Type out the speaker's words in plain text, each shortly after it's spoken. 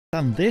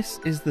And this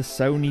is the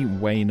Sony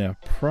Wena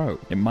Pro.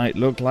 It might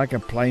look like a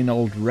plain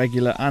old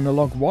regular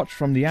analog watch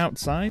from the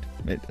outside.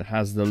 It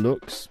has the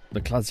looks, the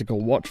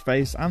classical watch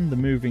face and the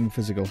moving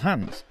physical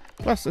hands,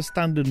 plus a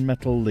standard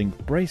metal link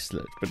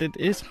bracelet, but it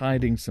is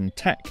hiding some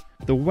tech.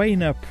 The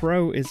Wena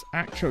Pro is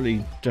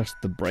actually just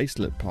the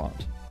bracelet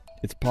part.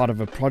 It's part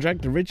of a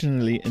project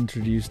originally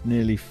introduced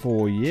nearly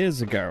 4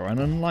 years ago,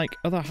 and unlike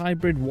other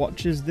hybrid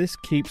watches, this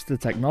keeps the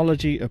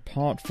technology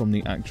apart from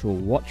the actual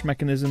watch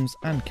mechanisms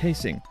and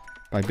casing,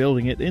 by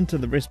building it into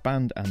the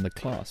wristband and the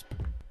clasp.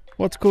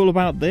 What's cool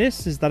about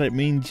this is that it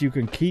means you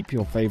can keep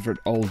your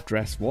favourite old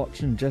dress watch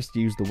and just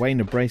use the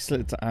Wena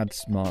bracelet to add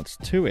smarts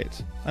to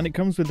it, and it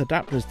comes with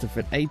adapters to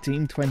fit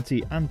 18,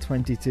 20 and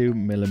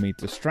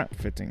 22mm strap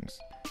fittings.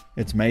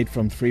 It's made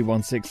from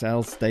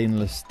 316L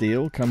stainless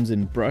steel, comes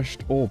in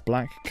brushed or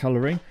black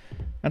colouring,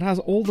 and has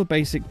all the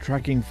basic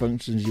tracking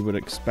functions you would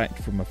expect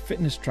from a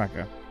fitness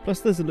tracker. Plus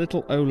there's a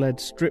little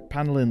OLED strip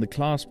panel in the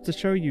clasp to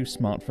show you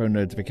smartphone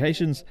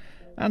notifications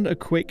and a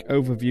quick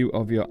overview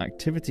of your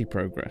activity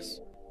progress.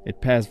 It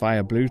pairs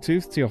via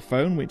Bluetooth to your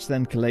phone, which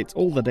then collates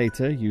all the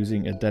data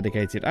using a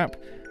dedicated app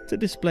to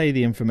display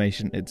the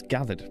information it's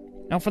gathered.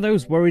 Now for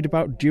those worried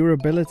about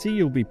durability,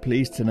 you'll be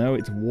pleased to know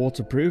it's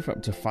waterproof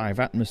up to 5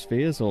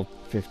 atmospheres or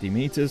 50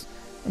 meters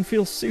and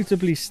feels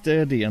suitably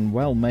sturdy and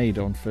well made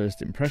on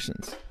first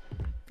impressions.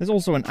 There's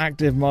also an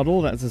active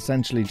model that's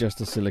essentially just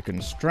a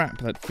silicone strap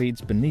that feeds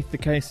beneath the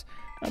case,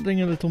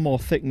 adding a little more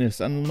thickness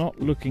and not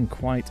looking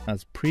quite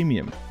as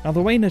premium. Now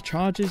the Wena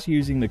charges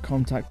using the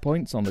contact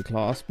points on the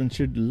clasp and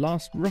should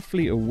last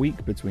roughly a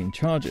week between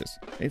charges.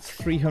 It's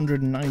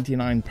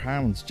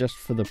 £399 just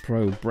for the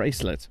Pro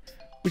bracelet,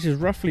 which is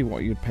roughly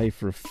what you'd pay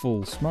for a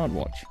full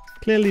smartwatch.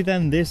 Clearly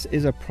then, this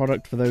is a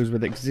product for those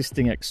with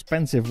existing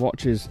expensive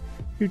watches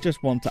who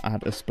just want to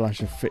add a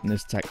splash of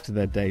fitness tech to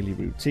their daily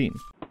routine.